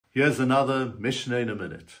Here's another Mishnah in a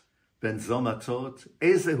minute. Ben Zomatot,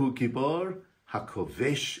 Ezehu Gibor,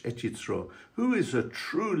 Hakovesh et Yitzro. Who is a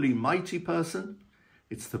truly mighty person?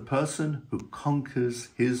 It's the person who conquers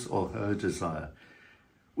his or her desire.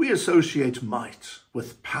 We associate might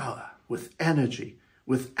with power, with energy,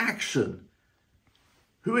 with action.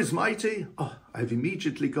 Who is mighty? Oh, I've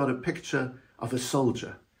immediately got a picture of a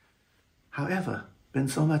soldier. However, Ben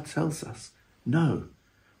Zoma tells us, no,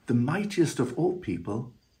 the mightiest of all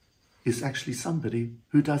people is actually somebody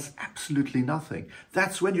who does absolutely nothing.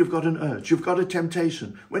 That's when you've got an urge, you've got a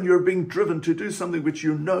temptation, when you're being driven to do something which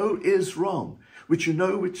you know is wrong, which you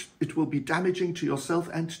know which it will be damaging to yourself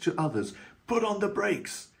and to others. Put on the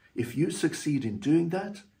brakes. If you succeed in doing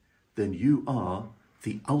that, then you are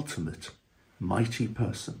the ultimate mighty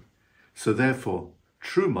person. So therefore,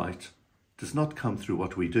 true might does not come through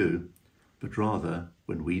what we do, but rather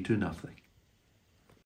when we do nothing.